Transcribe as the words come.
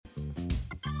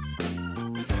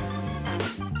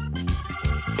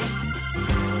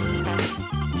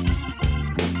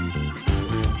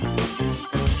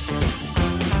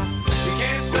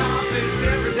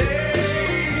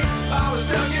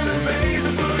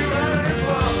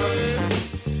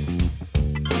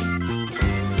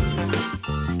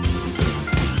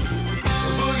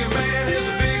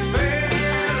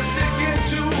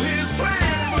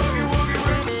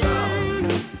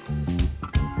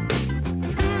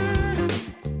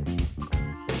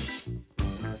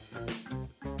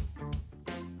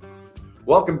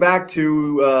Welcome back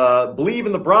to Believe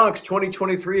in the Bronx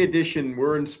 2023 edition.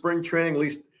 We're in spring training. At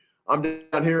least I'm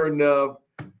down here in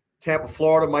Tampa,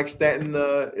 Florida. Mike Stanton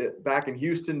back in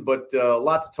Houston, but a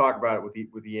lot to talk about with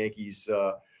the Yankees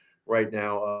right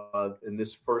now in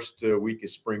this first week of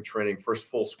spring training, first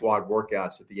full squad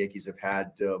workouts that the Yankees have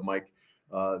had, Mike,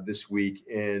 this week.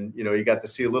 And, you got to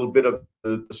see a little bit of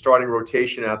the starting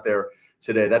rotation out there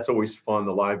today. That's always fun,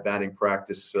 the live batting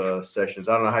practice sessions.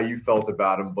 I don't know how you felt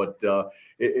about them, but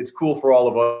it's cool for all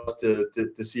of us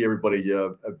to see everybody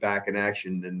back in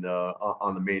action and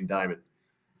on the main diamond.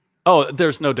 Oh,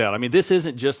 there's no doubt. I mean, this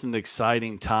isn't just an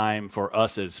exciting time for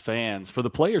us as fans. For the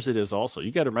players, it is also.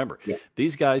 You got to remember,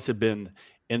 These guys have been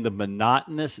in the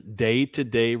monotonous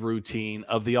day-to-day routine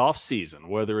of the offseason,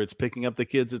 whether it's picking up the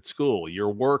kids at school,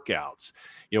 your workouts,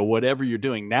 whatever you're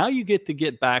doing. Now you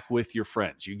get back with your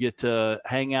friends. You get to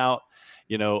hang out.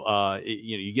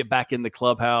 You get back in the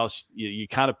clubhouse. You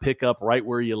kind of pick up right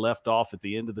where you left off at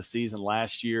the end of the season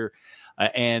last year.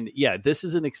 This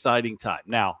is an exciting time.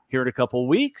 Now, here in a couple of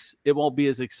weeks, it won't be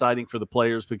as exciting for the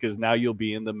players because now you'll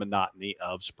be in the monotony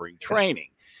of spring training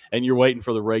and you're waiting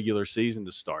for the regular season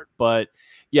to start. But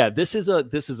yeah, this is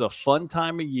a fun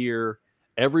time of year.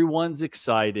 Everyone's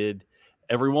excited.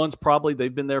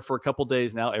 They've been there for a couple of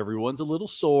days now. Everyone's a little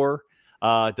sore.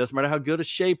 It doesn't matter how good a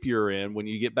shape you're in. When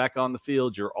you get back on the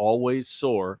field, you're always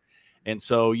sore. And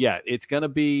so, it's going to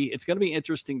be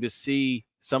interesting to see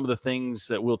some of the things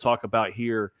that we'll talk about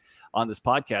here on this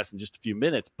podcast in just a few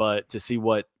minutes, but to see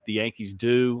what the Yankees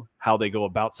do, how they go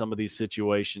about some of these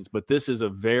situations. But this is a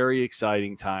very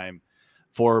exciting time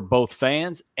for both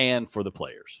fans and for the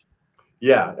players.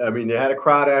 Yeah, I mean, they had a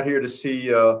crowd out here to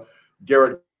see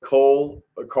Garrett Cole,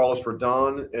 Carlos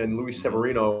Rodon, and Luis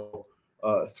Severino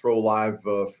throw live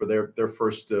for their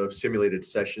first simulated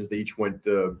sessions. They each went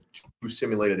 2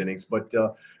 simulated innings, but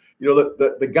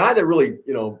the guy that really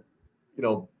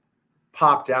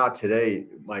popped out today,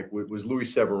 Mike, was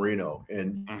Luis Severino,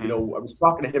 and I was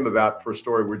talking to him about, for a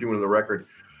story we're doing on the record,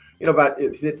 about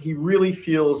that he really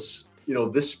feels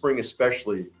this spring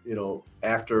especially,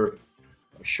 after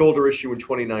a shoulder issue in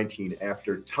 2019,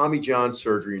 after Tommy John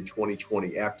surgery in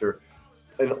 2020, after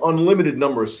an unlimited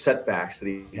number of setbacks that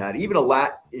he had, even a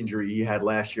lat injury he had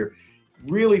last year,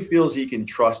 really feels he can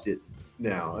trust it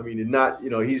now. I mean,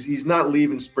 he's not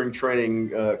leaving spring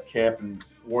training camp and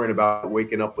worrying about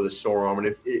waking up with a sore arm. And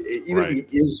if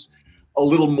he is a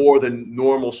little more than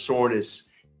normal soreness,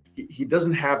 he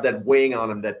doesn't have that weighing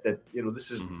on him that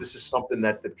this is something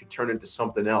that could turn into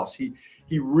something else.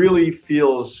 He really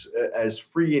feels as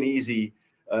free and easy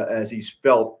as he's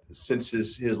felt since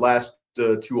his last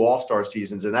 2 All-Star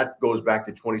seasons, and that goes back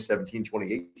to 2017,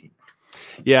 2018.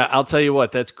 Yeah, I'll tell you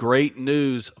what, that's great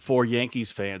news for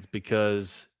Yankees fans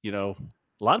because, a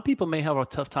lot of people may have a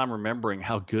tough time remembering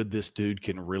how good this dude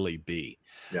can really be.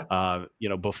 Yeah.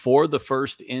 Before the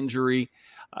first injury,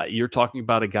 you're talking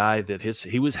about a guy that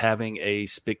he was having a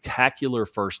spectacular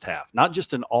first half, not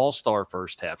just an all-star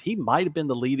first half. He might have been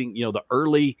the leading, the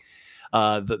early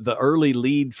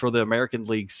lead for the American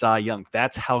League Cy Young.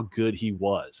 That's how good he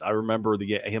was. I remember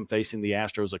him facing the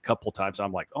Astros a couple times.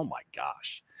 I'm like, oh my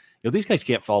gosh, these guys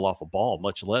can't fall off a ball,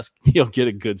 much less get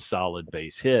a good solid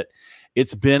base hit.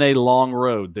 It's been a long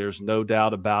road. There's no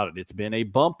doubt about it. It's been a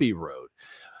bumpy road.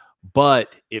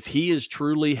 But if he is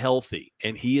truly healthy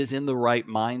and he is in the right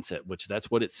mindset, which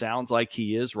that's what it sounds like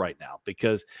he is right now,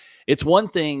 because it's one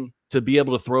thing to be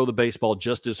able to throw the baseball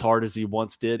just as hard as he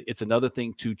once did. It's another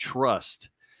thing to trust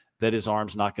that his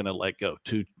arm's not going to let go,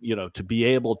 to be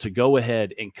able to go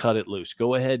ahead and cut it loose,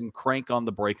 go ahead and crank on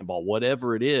the breaking ball,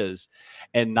 whatever it is,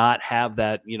 and not have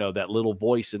that, that little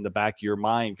voice in the back of your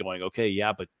mind going, okay,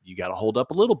 yeah, but you got to hold up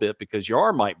a little bit because your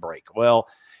arm might break. Well,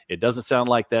 it doesn't sound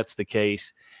like that's the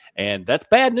case. And that's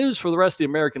bad news for the rest of the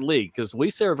American League because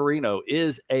Luis Severino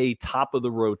is a top of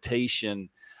the rotation,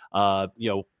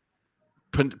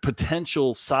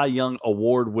 potential Cy Young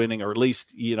award winning, or at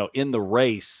least, in the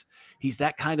race. He's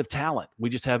that kind of talent. We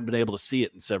just haven't been able to see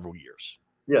it in several years.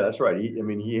 Yeah, that's right.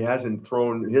 He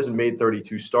hasn't made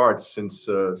 32 starts since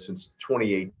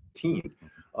 2018.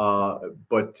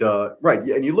 Right.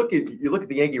 And you look at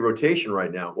the Yankee rotation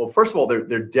right now. Well, first of all,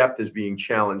 their depth is being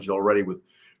challenged already with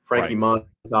Frankie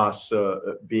Montas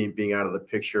being out of the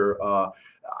picture.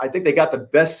 I think they got the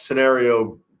best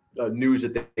scenario news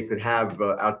that they could have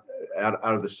out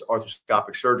of this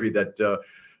arthroscopic surgery, that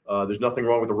there's nothing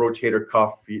wrong with the rotator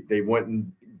cuff. They went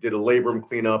and did a labrum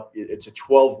cleanup. It's a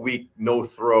 12-week no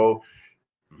throw.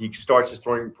 He starts his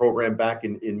throwing program back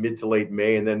in mid to late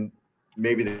May, and then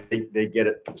maybe they get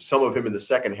some of him in the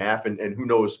second half, and who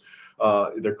knows,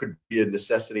 there could be a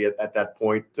necessity at that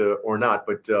point or not.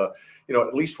 But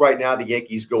at least right now the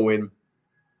Yankees go in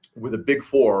with a big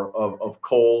four of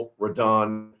Cole,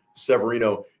 Rodon,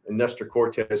 Severino, and Nestor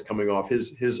Cortez coming off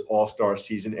his All-Star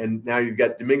season, and now you've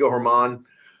got Domingo Germán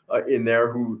in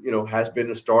there, who has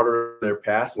been a starter in their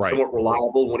past and somewhat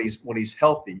reliable when he's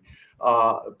healthy.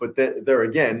 But there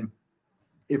again,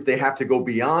 if they have to go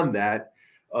beyond that,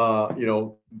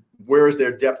 where is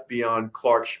their depth beyond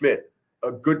Clark Schmidt?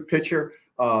 A good pitcher,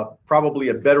 probably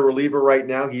a better reliever right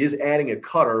now. He is adding a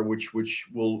cutter, which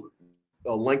will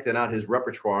lengthen out his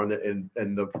repertoire, and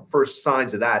the first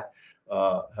signs of that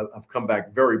have come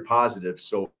back very positive.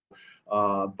 So,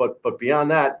 but beyond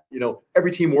that,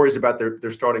 every team worries about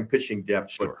their starting pitching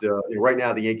depth. Sure. But right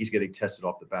now, the Yankees getting tested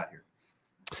off the bat here.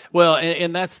 Well,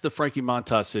 and that's the Frankie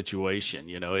Montas situation.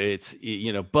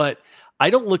 But I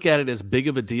don't look at it as big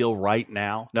of a deal right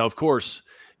now. Now, of course,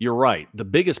 you're right. The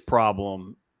biggest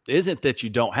problem isn't that you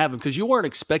don't have him, because you weren't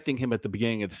expecting him at the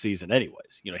beginning of the season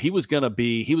anyways. He was going to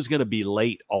be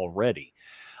late already.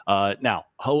 Now,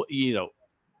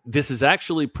 this is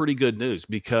actually pretty good news,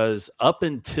 because up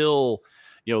until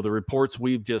the reports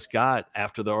we've just got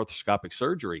after the arthroscopic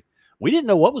surgery, we didn't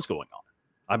know what was going on.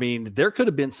 I mean, there could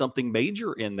have been something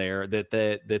major in there that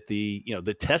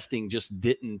the testing just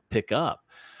didn't pick up.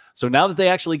 So now that they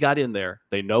actually got in there,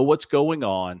 they know what's going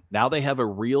on. Now they have a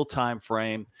real time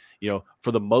frame.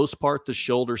 For the most part, the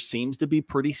shoulder seems to be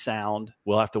pretty sound.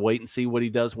 We'll have to wait and see what he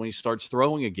does when he starts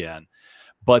throwing again.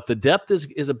 But the depth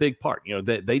is a big part.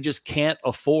 They just can't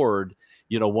afford,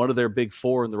 one of their big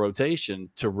four in the rotation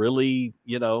to really,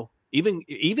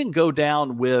 even go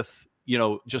down with,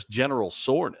 just general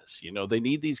soreness. They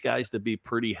need these guys to be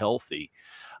pretty healthy,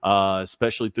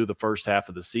 especially through the first half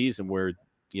of the season, where,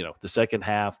 the second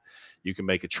half you can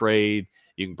make a trade.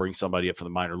 You can bring somebody up from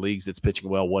the minor leagues that's pitching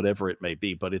well, whatever it may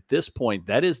be. But at this point,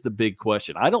 that is the big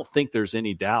question. I don't think there's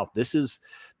any doubt. This is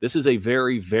a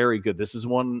very, very good. This is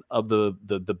one of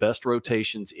the best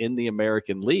rotations in the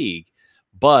American League.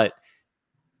 But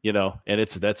and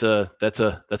that's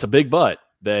a big but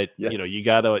that you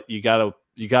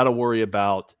gotta worry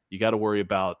about. You got to worry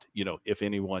about if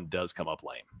anyone does come up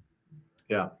lame.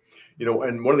 Yeah,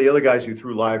 and one of the other guys who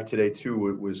threw live today too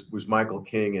was Michael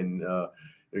King, and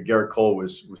Garrett Cole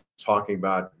was talking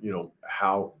about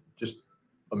how just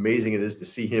amazing it is to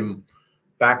see him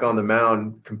back on the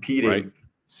mound competing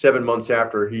 7 months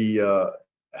after he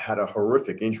had a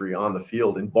horrific injury on the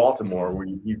field in Baltimore, where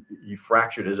he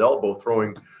fractured his elbow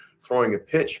throwing a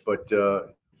pitch. But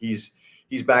he's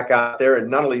back out there,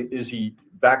 and not only is he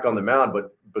back on the mound,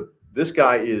 but this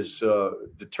guy is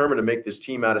determined to make this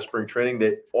team out of spring training.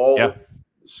 That all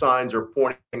signs are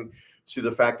pointing to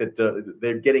the fact that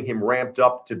they're getting him ramped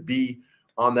up to be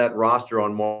on that roster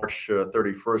on March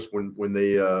 31st when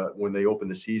they open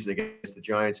the season against the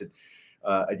Giants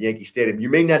at Yankee Stadium. You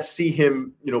may not see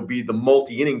him, be the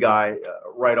multi-inning guy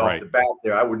right off the bat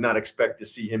there. I would not expect to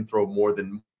see him throw more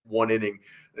than one inning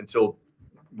until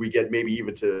we get maybe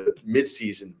even to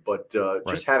midseason. But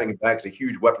just having him back is a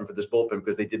huge weapon for this bullpen,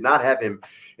 because they did not have him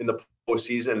in the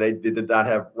postseason. They did not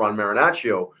have Ron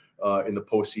Marinaccio in the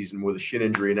postseason with a shin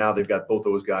injury. Now they've got both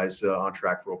those guys on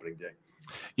track for opening day.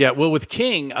 Yeah, well, with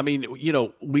King, I mean,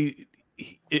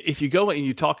 if you go and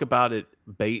you talk about it,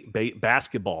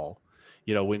 basketball,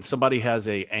 when somebody has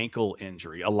a ankle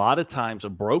injury, a lot of times a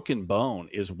broken bone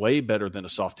is way better than a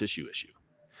soft tissue issue.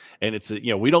 And it's,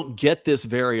 we don't get this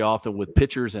very often with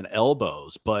pitchers and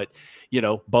elbows, but,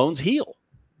 bones heal.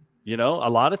 A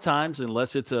lot of times,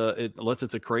 unless it's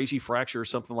a crazy fracture or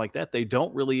something like that, they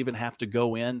don't really even have to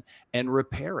go in and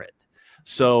repair it.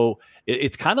 So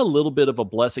it's kind of a little bit of a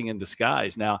blessing in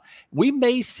disguise. Now, we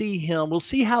may see him. We'll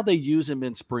see how they use him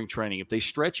in spring training. If they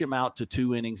stretch him out to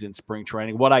 2 innings in spring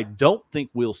training, what I don't think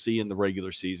we'll see in the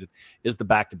regular season is the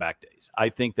back-to-back days. I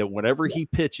think that whenever he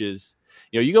pitches,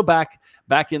 you go back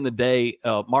in the day,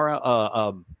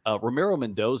 Ramiro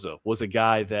Mendoza was a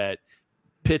guy that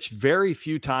pitched very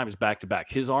few times back-to-back.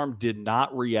 His arm did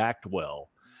not react well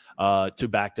to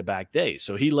back-to-back days.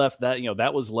 So he left that,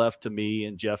 that was left to me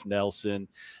and Jeff Nelson,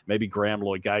 maybe Graham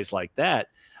Lloyd, guys like that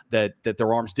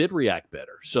their arms did react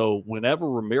better. So whenever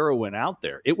Ramiro went out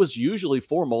there, it was usually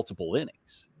for multiple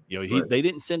innings. They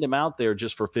didn't send him out there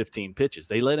just for 15 pitches.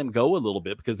 They let him go a little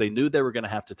bit because they knew they were going to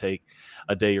have to take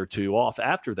a day or two off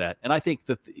after that. And I think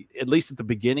that at least at the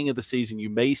beginning of the season, you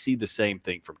may see the same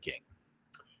thing from King.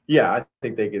 Yeah, I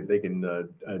think they can.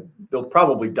 They'll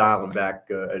probably dial him back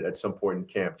at some point in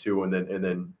camp too, and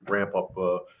then ramp up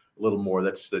a little more.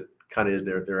 That kind of is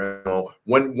their MO.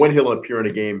 When he'll appear in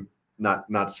a game,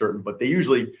 not certain, but they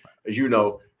usually, as you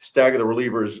know, stagger the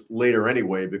relievers later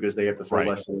anyway because they have to throw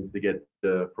less innings to get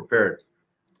prepared.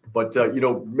 But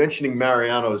mentioning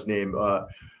Mariano's name,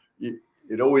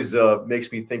 it always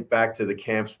makes me think back to the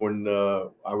camps when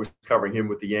I was covering him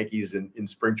with the Yankees in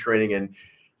spring training. And,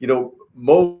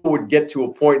 Mo would get to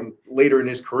a point later in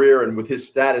his career and with his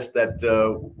status that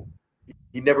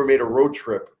he never made a road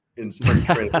trip in spring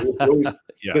training.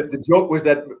 The joke was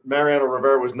that Mariano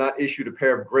Rivera was not issued a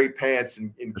pair of gray pants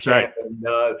in camp. Right. And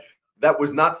that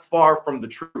was not far from the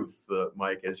truth,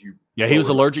 Mike, as you. Yeah, he was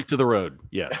allergic to the road.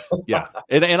 Yes. Yeah.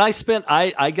 And I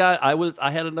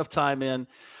had enough time in.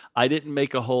 I didn't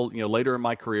make a whole, later in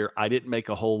my career, I didn't make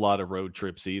a whole lot of road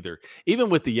trips either. Even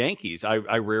with the Yankees,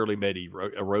 I rarely made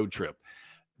a road trip.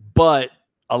 But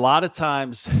a lot of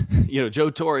times, Joe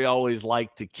Torre always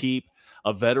liked to keep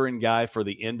a veteran guy for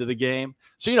the end of the game.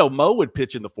 So, Mo would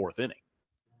pitch in the fourth inning.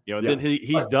 And then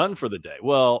he's done for the day.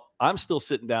 Well, I'm still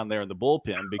sitting down there in the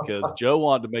bullpen because Joe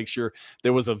wanted to make sure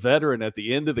there was a veteran at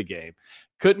the end of the game.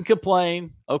 Couldn't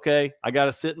complain. Okay, I got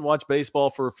to sit and watch baseball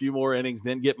for a few more innings,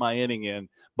 then get my inning in.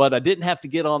 But I didn't have to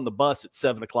get on the bus at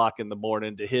 7 o'clock in the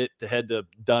morning to head to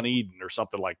Dunedin or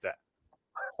something like that.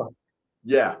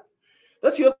 Yeah,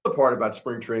 that's the other part about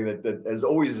spring training that has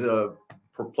always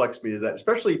perplexed me is that,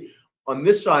 especially on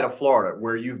this side of Florida,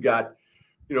 where you've got,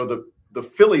 the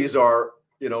Phillies are,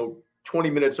 20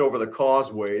 minutes over the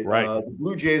causeway. Right. The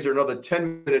Blue Jays are another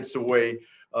 10 minutes away,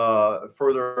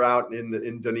 further out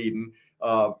in Dunedin.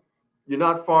 You're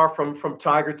not far from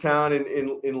Tiger Town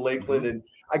in Lakeland. And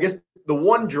I guess the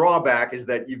one drawback is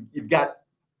that you've got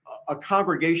a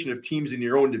congregation of teams in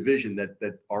your own division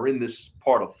that are in this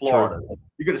part of Florida. Sure.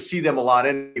 You're going to see them a lot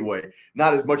anyway.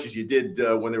 Not as much as you did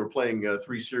when they were playing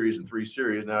 3 series and 3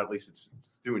 series. Now at least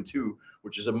it's 2 and 2,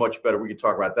 which is a much better. We can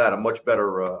talk about that. A much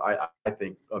better, I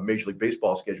think, Major League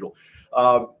Baseball schedule.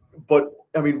 But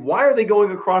I mean, why are they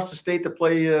going across the state to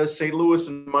play St. Louis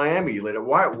and Miami later?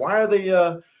 Why are they?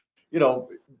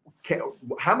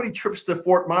 How many trips to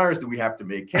Fort Myers do we have to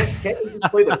make? Can't we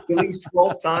just play the Phillies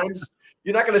 12 times?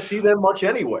 You're not going to see them much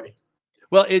anyway.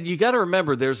 Well, you got to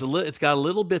remember, it's got a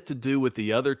little bit to do with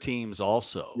the other teams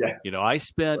also. Yeah. I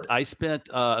spent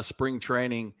a spring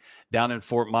training down in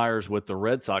Fort Myers with the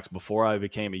Red Sox before I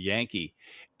became a Yankee,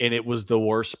 and it was the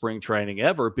worst spring training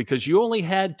ever because you only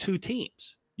had 2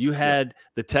 teams. You had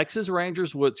the Texas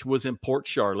Rangers, which was in Port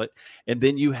Charlotte, and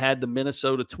then you had the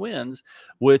Minnesota Twins,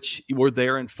 which were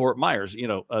there in Fort Myers,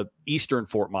 eastern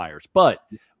Fort Myers. But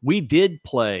we did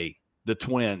play the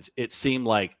Twins, it seemed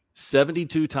like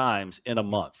 72 times in a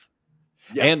month.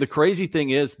 Yeah. And the crazy thing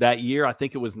is that year, I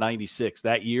think it was 96.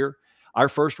 That year, our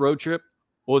first road trip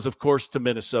was, of course, to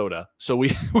Minnesota. So we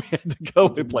had to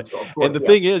go and play. And the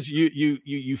thing is,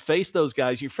 you face those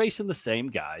guys, you're facing the same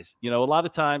guys. A lot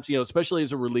of times, especially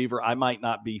as a reliever, I might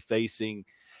not be facing,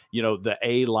 the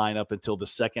A lineup until the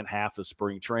second half of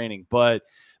spring training. But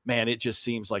man, it just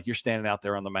seems like you're standing out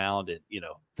there on the mound and,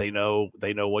 they know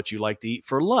what you like to eat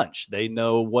for lunch. They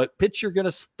know what pitch you're going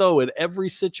to throw in every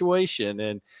situation.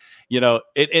 And,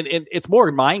 it's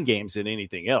more mind games than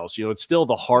anything else. It's still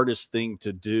the hardest thing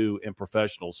to do in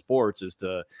professional sports is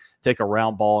to take a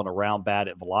round ball and a round bat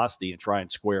at velocity and try and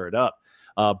square it up.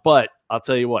 But I'll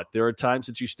tell you what, there are times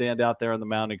that you stand out there on the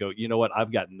mound and go, you know what,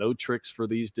 I've got no tricks for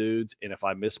these dudes. And if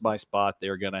I miss my spot,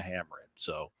 they're going to hammer it.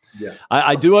 So yeah,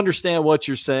 I do understand what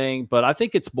you're saying, but I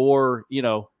think it's more,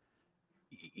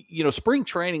 spring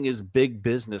training is big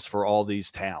business for all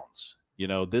these towns.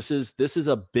 This is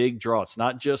a big draw. It's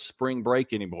not just spring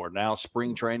break anymore. Now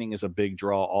spring training is a big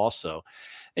draw also.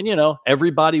 And,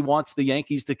 everybody wants the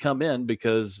Yankees to come in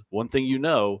because one thing,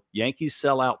 Yankees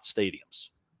sell out stadiums.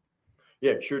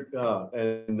 Yeah, sure.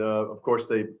 And of course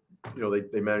they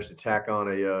managed to tack on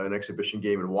an exhibition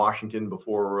game in Washington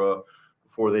before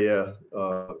they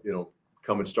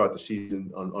come and start the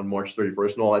season on March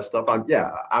 31st and all that stuff.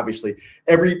 Obviously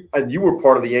and you were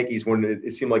part of the Yankees when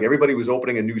it seemed like everybody was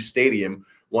opening a new stadium,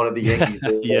 wanted the Yankees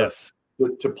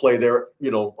to play their,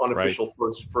 unofficial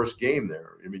right. first game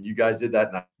there. I mean, you guys did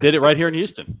that. Did it right here in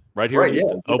Houston. Right here in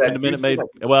Houston. Opened the Minute Maid.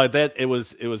 Well, it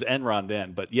was Enron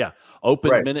then, but yeah,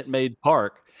 opened right. Minute Maid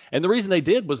Park. And the reason they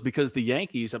did was because the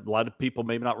Yankees, a lot of people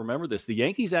may not remember this, the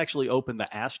Yankees actually opened the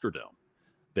Astrodome.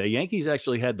 The Yankees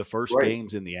actually had the first right.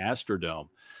 games in the Astrodome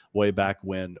way back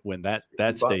when that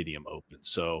stadium opened.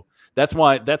 So that's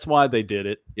why they did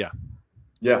it. Yeah.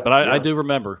 Yeah. But I do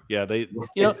remember. Yeah. They,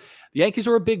 the Yankees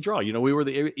were a big draw. We were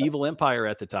the evil empire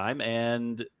at the time,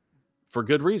 and for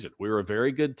good reason. We were a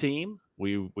very good team.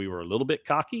 We were a little bit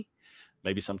cocky,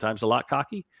 maybe sometimes a lot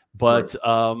cocky, but,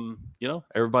 right.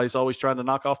 Everybody's always trying to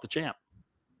knock off the champ.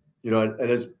 And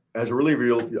as a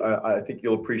reliever, I think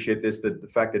you'll appreciate this, that the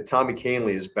fact that Tommy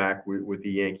Kahnle is back with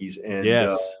the Yankees, and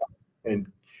yes, and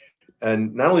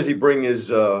not only does he bring his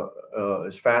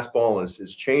fastball and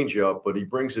his changeup, but he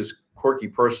brings his quirky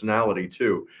personality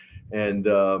too. And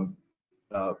I'm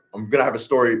going to have a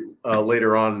story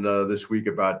later on this week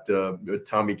about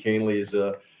Tommy Kahnle's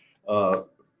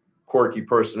quirky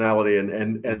personality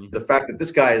and the fact that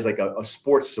this guy is like a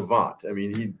sports savant. I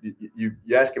mean, you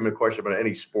ask him a question about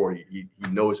any sport, he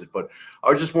knows it. But I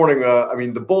was just wondering, I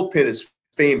mean, the bullpen is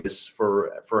famous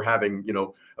for having, you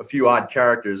know, a few odd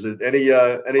characters. Any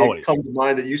come to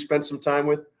mind that you spent some time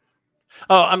with?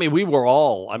 Oh, I mean, we were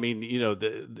all. I mean, you know,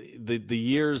 the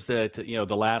years that, you know,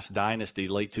 the last dynasty,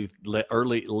 late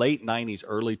 '90s,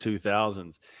 early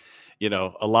 2000s. You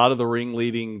know, a lot of the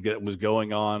ringleading that was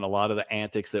going on, a lot of the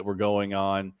antics that were going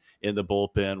on in the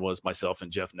bullpen was myself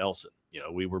and Jeff Nelson. You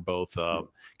know, we were both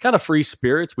kind of free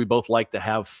spirits. We both like to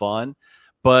have fun.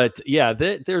 But, yeah,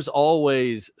 there's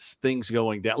always things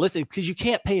going down. Listen, because you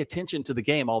can't pay attention to the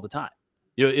game all the time.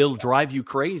 You know, it'll drive you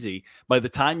crazy. By the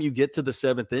time you get to the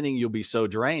seventh inning, you'll be so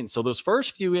drained. So those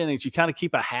first few innings, you kind of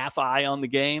keep a half eye on the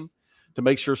game to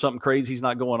make sure something crazy is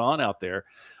not going on out there.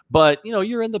 But, you know,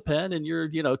 you're in the pen and you're,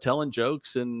 you know, telling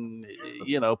jokes and,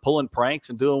 you know, pulling pranks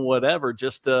and doing whatever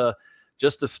just to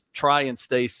try and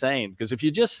stay sane. Because if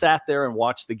you just sat there and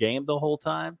watched the game the whole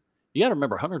time, you got to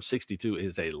remember 162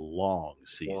 is a long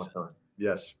season.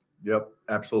 Yes. Yep.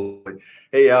 Absolutely.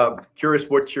 Hey, curious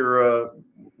what you're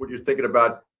thinking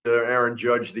about Aaron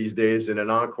Judge these days in an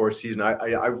encore season.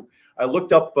 I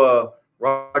looked up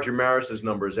Roger Maris's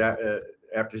numbers after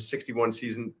his 61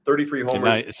 season, 33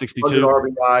 homers, 62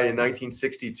 RBI in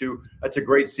 1962. That's a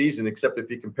great season, except if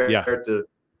you compare it to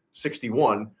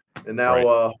 61. And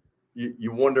now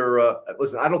you wonder.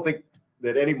 Listen, I don't think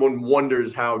that anyone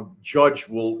wonders how Judge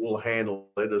will handle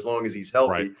it as long as he's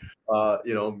healthy. Right.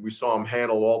 You know, we saw him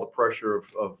handle all the pressure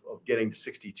of getting to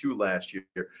 62 last year.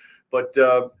 But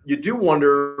you do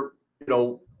wonder, you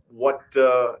know, what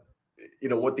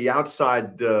the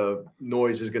outside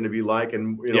noise is going to be like,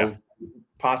 and you know.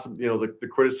 Possibly, you know, the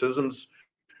criticisms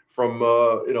from,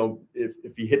 you know, if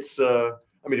he hits, I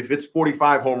mean, if it's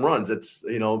 45 home runs, that's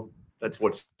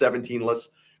what 17 less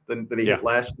than he hit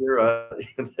last year.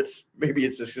 It's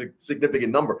a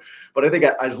significant number, but I think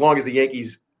as long as the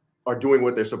Yankees are doing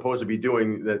what they're supposed to be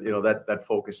doing, that, you know, that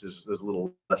focus is a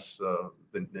little less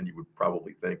than you would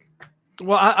probably think.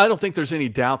 Well, I don't think there's any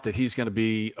doubt that he's going to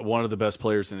be one of the best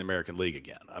players in the American League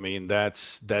again. I mean,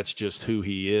 that's just who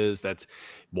he is. That's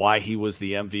why he was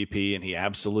the MVP, and he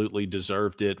absolutely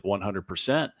deserved it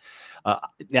 100%.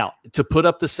 Now, to put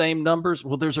up the same numbers,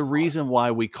 well, there's a reason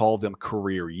why we call them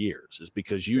career years, is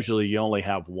because usually you only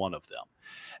have one of them.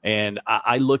 And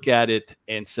I look at it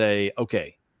and say,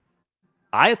 okay,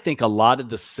 I think a lot of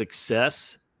the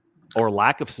success or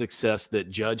lack of success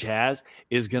that Judge has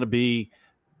is going to be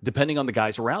depending on the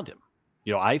guys around him.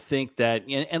 You know, I think that,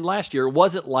 and last year it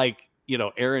wasn't like, you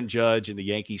know, Aaron Judge and the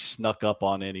Yankees snuck up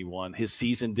on anyone. His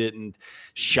season didn't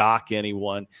shock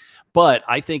anyone. But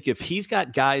I think if he's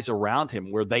got guys around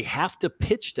him where they have to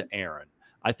pitch to Aaron,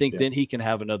 I think then he can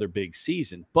have another big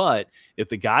season. But if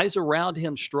the guys around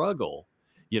him struggle,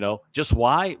 you know, just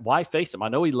why face him? I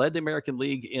know he led the American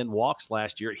League in walks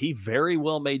last year. He very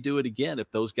well may do it again if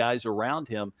those guys around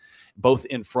him, both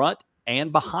in front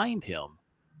and behind him,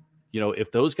 you know,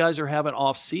 if those guys are having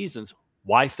off seasons,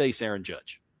 why face Aaron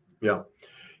Judge? Yeah.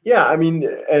 Yeah. I mean,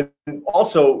 and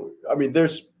also, I mean,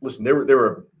 this is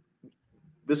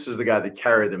the guy that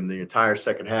carried them the entire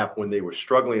second half when they were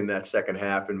struggling in that second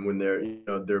half. And when their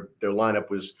lineup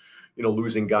was, you know,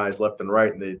 losing guys left and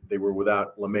right, and they were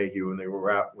without LeMahieu, and they were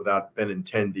out without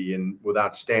Benintendi and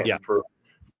without Stanton for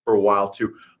a while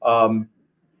too.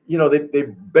 You know, they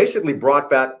basically brought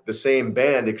back the same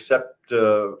band except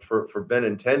for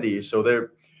Benintendi. So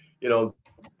they're, you know,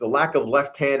 the lack of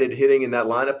left-handed hitting in that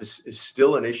lineup is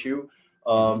still an issue.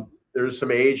 There's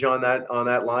some age on that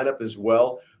lineup as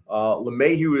well.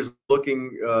 LeMahieu is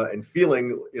looking and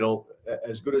feeling, you know,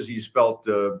 as good as he's felt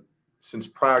since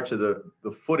prior to the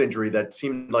foot injury that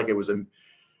seemed like it was a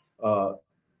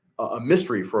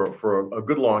mystery for a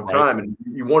good long time, and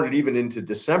you wondered even into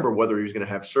December whether he was going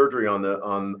to have surgery on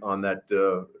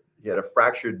that. He had a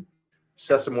fractured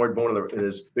sesamoid bone in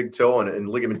his big toe and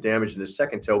ligament damage in his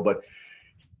second toe, but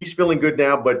he's feeling good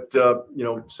now. But you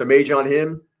know, some age on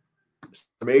him,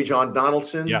 some age on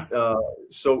Donaldson.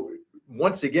 So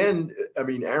once again, I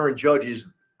mean, Aaron Judge is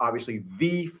obviously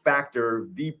the factor,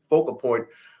 the focal point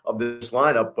of this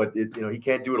lineup, but you know, he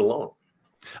can't do it alone.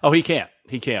 Oh, he can't.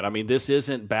 He can't. I mean, this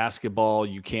isn't basketball.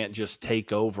 You can't just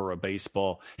take over a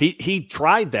baseball. He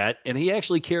tried that, and he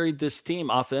actually carried this team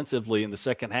offensively in the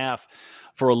second half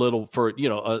for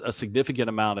a significant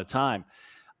amount of time.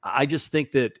 I just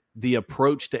think that the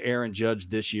approach to Aaron Judge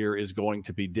this year is going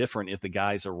to be different if the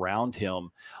guys around him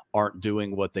aren't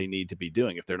doing what they need to be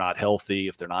doing. If they're not healthy,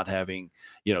 if they're not having,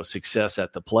 success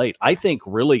at the plate. I think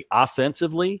really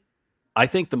offensively, I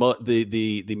think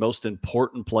the most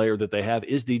important player that they have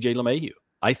is DJ LeMahieu.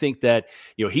 I think that,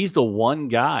 he's the one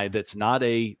guy that's not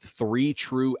a 3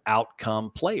 true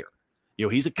outcome player.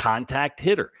 He's a contact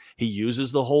hitter. He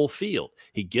uses the whole field.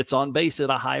 He gets on base at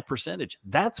a high percentage.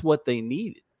 That's what they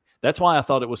needed. That's why I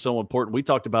thought it was so important. We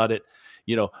talked about it,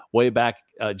 way back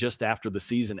just after the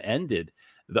season ended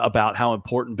about how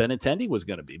important Benintendi was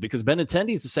going to be, because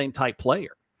Benintendi is the same type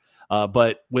player.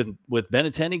 But with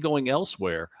Benintendi going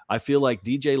elsewhere, I feel like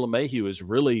DJ LeMahieu is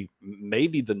really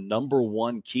maybe the number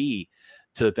one key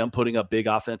to them putting up big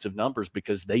offensive numbers,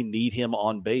 because they need him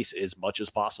on base as much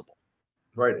as possible.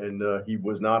 Right, and he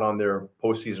was not on their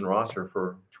postseason roster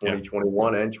for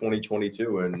 2021 and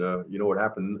 2022, and you know what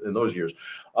happened in those years.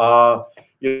 I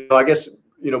guess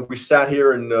we sat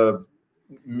here in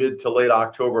mid to late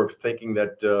October thinking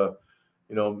that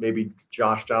maybe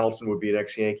Josh Donaldson would be an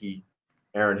ex-Yankee.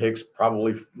 Aaron Hicks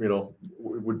probably,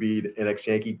 would be an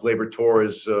ex-Yankee. Gleyber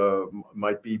Torres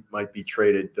might be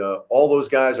traded. All those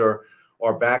guys are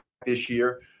back this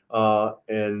year,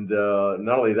 and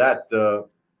not only that,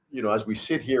 as we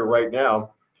sit here right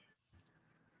now,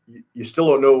 you still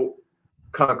don't know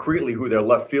concretely who their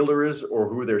left fielder is or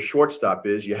who their shortstop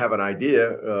is. You have an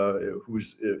idea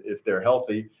if they're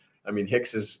healthy. I mean,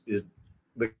 Hicks is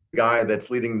the guy that's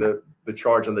leading the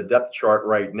charge on the depth chart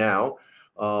right now.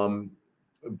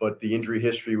 But the injury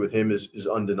history with him is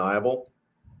undeniable.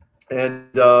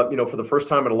 And, for the first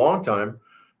time in a long time,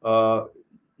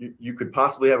 you could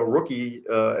possibly have a rookie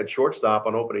at shortstop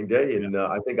on opening day. And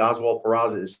I think Oswald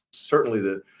Peraza is certainly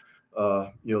the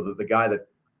guy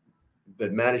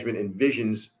that management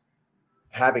envisions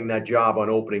having that job on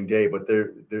opening day. But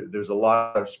there's a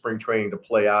lot of spring training to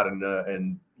play out,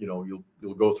 and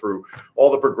you'll go through all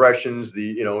the progressions.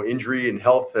 The injury and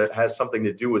health has something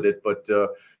to do with it. But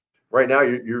right now,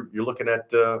 you're looking at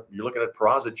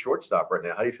Peraza at shortstop right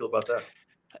now. How do you feel about that?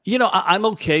 I'm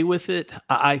okay with it.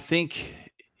 I think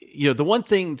the one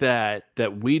thing that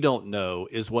we don't know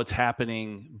is what's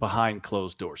happening behind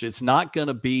closed doors. It's not going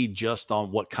to be just on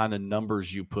what kind of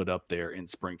numbers you put up there in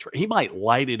spring training. He might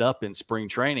light it up in spring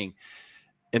training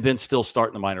and then still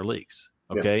start in the minor leagues.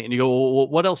 Okay. Yeah. And you go, well,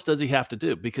 what else does he have to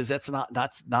do? Because that's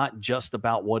not just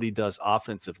about what he does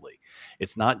offensively.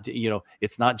 It's not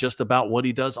just about what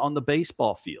he does on the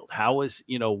baseball field. How is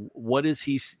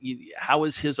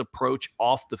his approach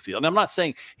off the field? And I'm not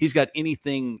saying he's got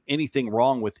anything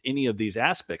wrong with any of these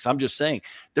aspects. I'm just saying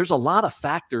there's a lot of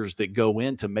factors that go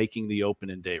into making the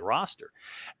opening day roster.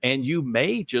 And you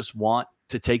may just want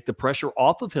to take the pressure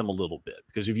off of him a little bit,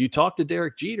 because if you talk to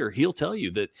Derek Jeter, he'll tell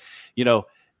you that,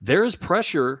 there's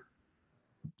pressure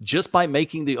just by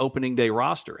making the opening day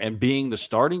roster and being the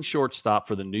starting shortstop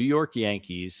for the New York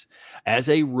Yankees as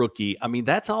a rookie. I mean,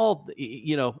 that's all,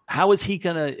 how is he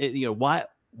going to,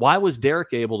 why was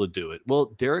Derek able to do it?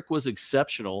 Well, Derek was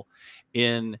exceptional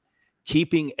in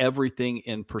keeping everything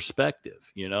in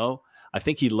perspective. I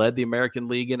think he led the American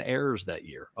League in errors that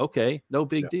year. Okay, no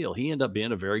big deal. He ended up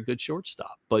being a very good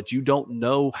shortstop, but you don't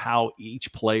know how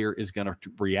each player is going to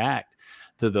react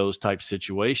to those type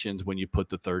situations when you put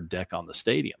the third deck on the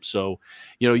stadium. So,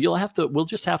 we'll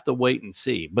just have to wait and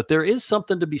see. But there is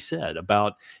something to be said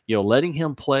about, letting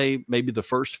him play maybe the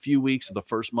first few weeks of the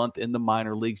first month in the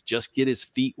minor leagues, just get his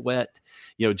feet wet,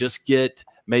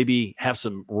 maybe have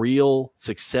some real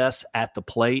success at the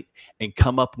plate and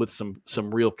come up with some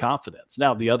real confidence.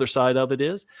 Now, the other side of it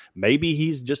is maybe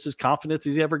he's just as confident as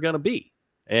he's ever going to be.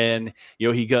 And,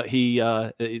 the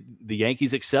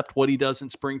Yankees accept what he does in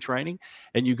spring training,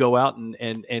 and you go out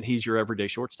and he's your everyday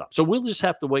shortstop. So we'll just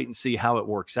have to wait and see how it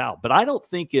works out. But I don't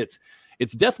think it's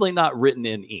definitely not written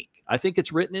in ink. I think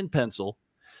it's written in pencil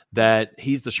that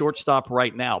he's the shortstop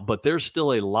right now, but there's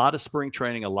still a lot of spring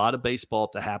training, a lot of baseball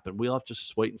to happen. We'll have to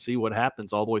just wait and see what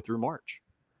happens all the way through March.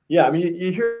 Yeah, I mean,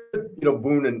 you hear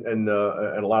Boone and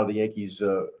a lot of the Yankees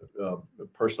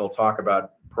personnel talk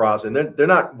about Peraza, and they're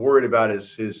not worried about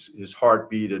his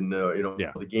heartbeat and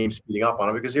the game speeding up on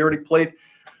him, because he already played.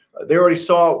 They already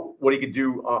saw what he could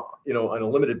do, on a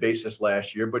limited basis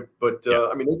last year. But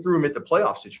I mean, they threw him into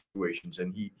playoff situations,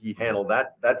 and he handled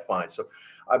that fine. So,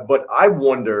 but I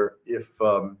wonder if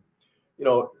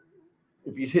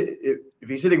if he's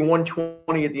hitting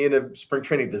 120 at the end of spring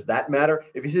training, does that matter?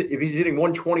 If he's hitting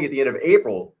 120 at the end of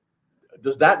April,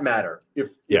 does that matter?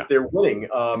 If they're winning,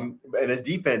 and his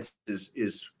defense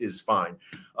is fine.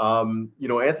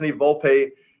 Anthony Volpe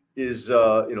is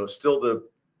still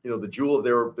the jewel of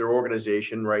their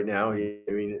organization right now.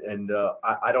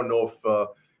 I don't know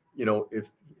if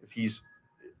he's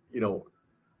I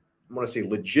want to say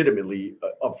legitimately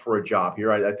up for a job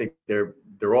here. I think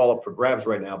they're all up for grabs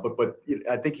right now, but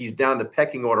I think he's down the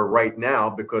pecking order right now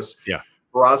because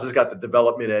Peraza's got the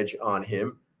development edge on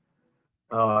him.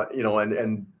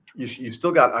 And you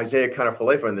still got Isaiah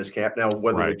Kiner-Falefa in this camp now.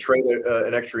 Whether they trade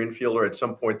an extra infielder at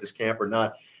some point this camp or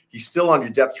not, he's still on your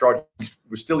depth chart. He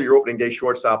was still your opening day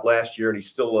shortstop last year, and he's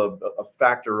still a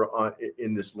factor on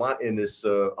this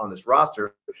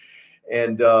roster.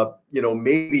 And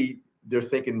maybe they're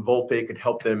thinking Volpe could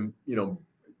help them,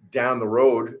 down the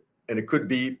road, and it could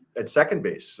be at second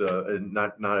base, and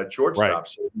not at shortstop. Right.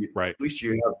 So at least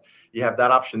you have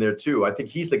that option there too. I think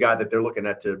he's the guy that they're looking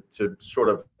at to sort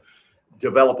of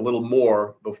develop a little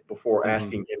more before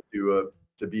asking him to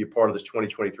be a part of this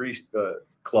 2023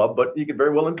 club. But he could very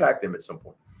well impact them at some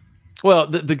point. Well,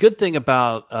 the good thing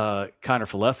about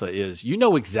Kiner-Falefa is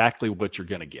exactly what you're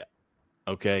going to get.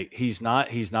 Okay, he's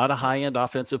not a high-end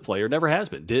offensive player. Never has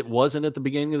been. It wasn't at the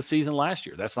beginning of the season last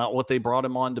year. That's not what they brought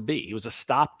him on to be. He was a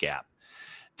stopgap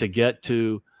to get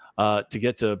to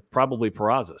probably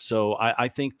Peraza. So I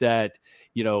think that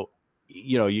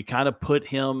you kind of put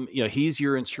him. He's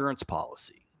your insurance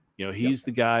policy. He's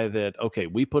the guy that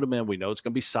we put him in. We know it's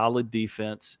going to be solid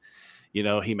defense.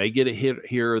 He may get a hit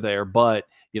here or there, but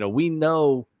we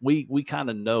know we kind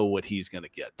of know what he's going to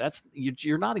get.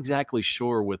 You're not exactly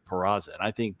sure with Peraza, and I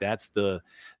think that's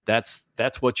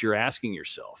what you're asking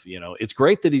yourself. It's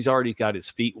great that he's already got his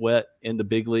feet wet in the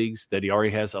big leagues, that he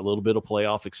already has a little bit of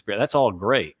playoff experience. That's all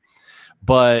great,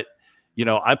 but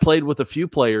I played with a few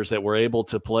players that were able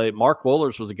to play. Mark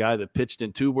Wohlers was a guy that pitched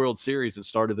in 2 World Series and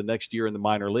started the next year in the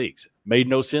minor leagues. Made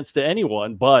no sense to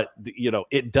anyone, but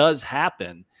it does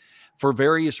happen for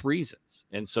various reasons.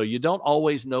 And so you don't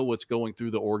always know what's going through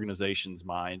the organization's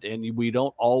mind, and we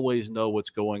don't always know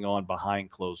what's going on behind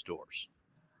closed doors.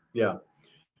 Yeah.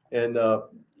 And,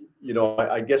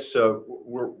 I guess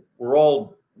we're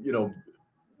all,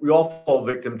 we all fall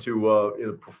victim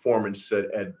to performance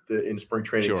in spring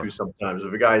training too sometimes.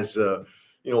 If a guy's,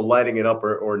 lighting it up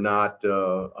or not,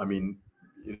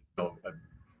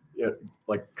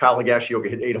 like Kyle Higashioka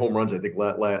hit 8 home runs, I think,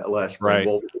 last spring.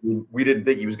 Well, we didn't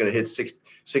think he was going to hit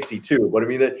 62, but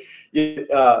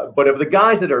but of the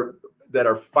guys that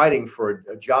are fighting for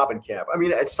a job in camp,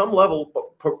 at some level,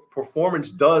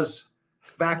 performance does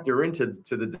factor into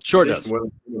the decision whether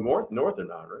you're north or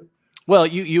not, right? Well,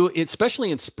 you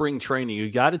especially in spring training,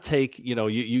 you got to take,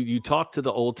 you talk to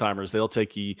the old timers, they'll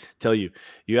tell you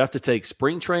have to take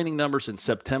spring training numbers and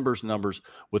September's numbers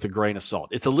with a grain of salt.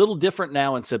 It's a little different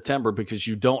now in September because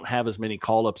you don't have as many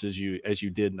call-ups as you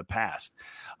did in the past.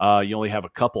 You only have a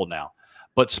couple now.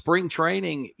 But spring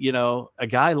training, a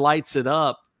guy lights it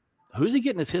up. Who's he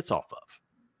getting his hits off of?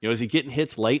 Is he getting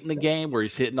hits late in the game where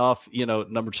he's hitting off,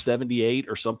 number 78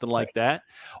 or something like that?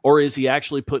 Or is he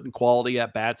actually putting quality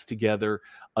at-bats together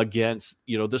against,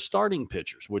 the starting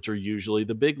pitchers, which are usually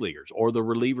the big leaguers, or the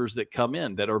relievers that come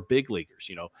in that are big leaguers,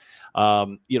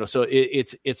 So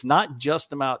it's not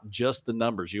just about just the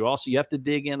numbers. You have to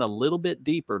dig in a little bit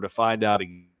deeper to find out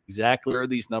exactly where are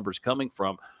these numbers coming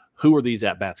from. Who are these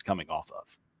at-bats coming off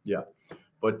of? Yeah.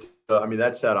 But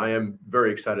that said, I am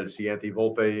very excited to see Anthony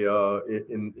Volpe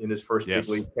in his first big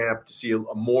league camp, to see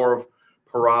more of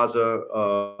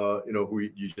Peraza, who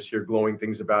you just hear glowing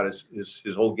things about his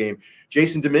whole game.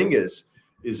 Jason Dominguez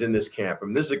is in this camp.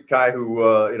 This is a guy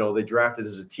who they drafted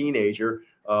as a teenager.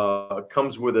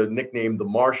 Comes with a nickname, the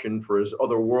Martian, for his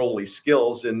otherworldly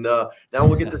skills, and now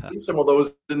we'll get to see some of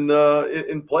those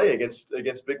in play against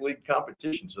big league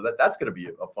competition. So that's going to be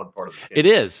a fun part of this game. It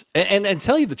is, and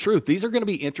tell you the truth, these are going to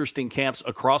be interesting camps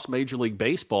across Major League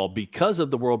Baseball because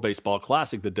of the World Baseball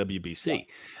Classic, the WBC. Yeah.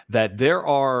 That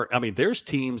there's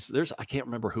teams. I can't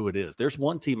remember who it is. There's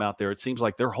one team out there. It seems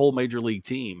like their whole Major League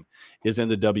team is in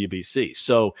the WBC.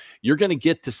 So you're going to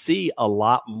get to see a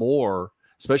lot more.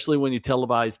 Especially when you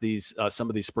televise these some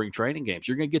of these spring training games,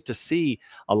 you're going to get to see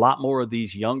a lot more of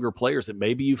these younger players that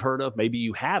maybe you've heard of, maybe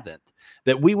you haven't,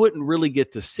 that we wouldn't really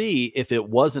get to see if it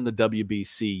wasn't a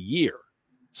WBC year.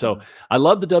 So I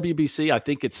love the WBC. I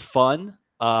think it's fun.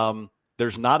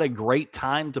 There's not a great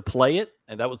time to play it,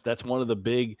 and that's one of the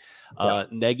big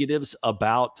negatives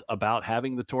about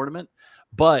having the tournament.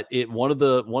 But one of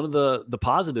the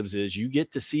positives is you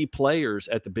get to see players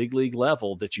at the big league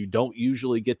level that you don't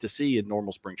usually get to see in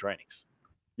normal spring trainings.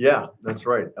 Yeah, that's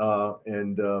right.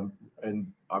 And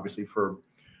obviously for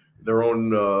their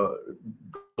own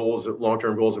goals,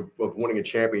 long-term goals of winning a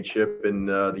championship, and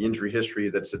the injury history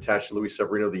that's attached to Luis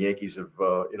Severino, the Yankees have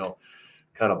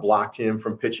kind of blocked him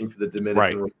from pitching for the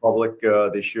Dominican Republic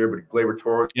this year. But Gleyber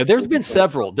Torres, there's been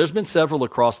several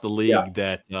across the league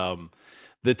that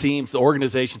the teams, the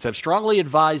organizations have strongly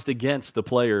advised against the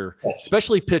player,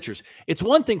 especially pitchers. It's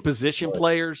one thing position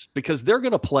players, because they're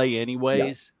going to play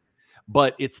anyways.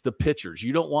 But it's the pitchers.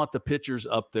 You don't want the pitchers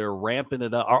up there ramping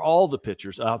it up, or all the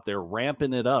pitchers out there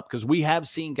ramping it up, because we have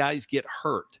seen guys get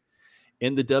hurt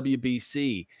in the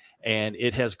WBC, and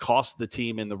it has cost the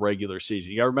team in the regular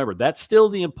season. You got to remember, that's still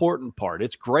the important part.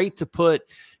 It's great to put,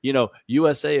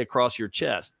 USA across your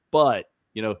chest, but,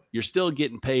 you're still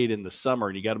getting paid in the summer,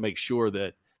 and you got to make sure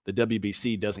that the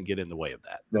WBC doesn't get in the way of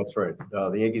that. That's right.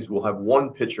 The Yankees will have one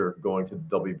pitcher going to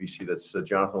the WBC. That's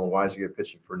Jonathan Loaizaga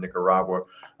pitching for Nicaragua.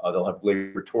 They'll have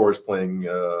Gleyber Torres playing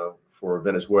for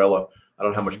Venezuela. I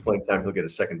don't know how much playing time he'll get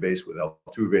at second base with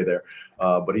Altuve there,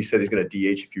 but he said he's going to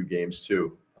DH a few games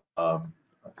too. So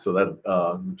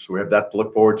we have that to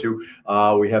look forward to.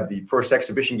 We have the first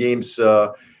exhibition games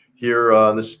here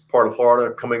in this part of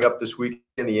Florida coming up this weekend.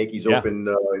 The Yankees open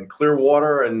in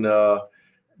Clearwater, and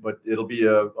but it'll be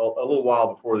a little while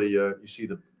before you see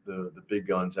the big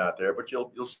guns out there. But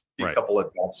you'll see a couple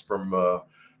of bats from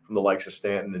the likes of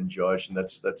Stanton and Judge, and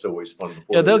that's always fun.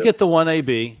 They'll get the one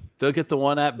AB, they'll get the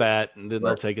one at bat, and then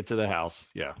they'll take it to the house.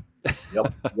 Yeah.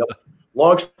 Yep.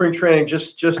 Long spring training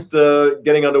just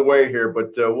getting underway here,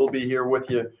 but we'll be here with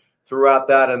you throughout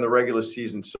that and the regular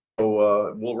season. So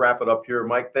we'll wrap it up here.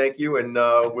 Mike, thank you, and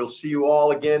we'll see you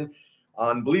all again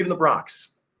on Believe in the Bronx.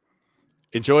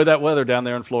 Enjoy that weather down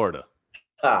there in Florida.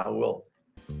 We'll.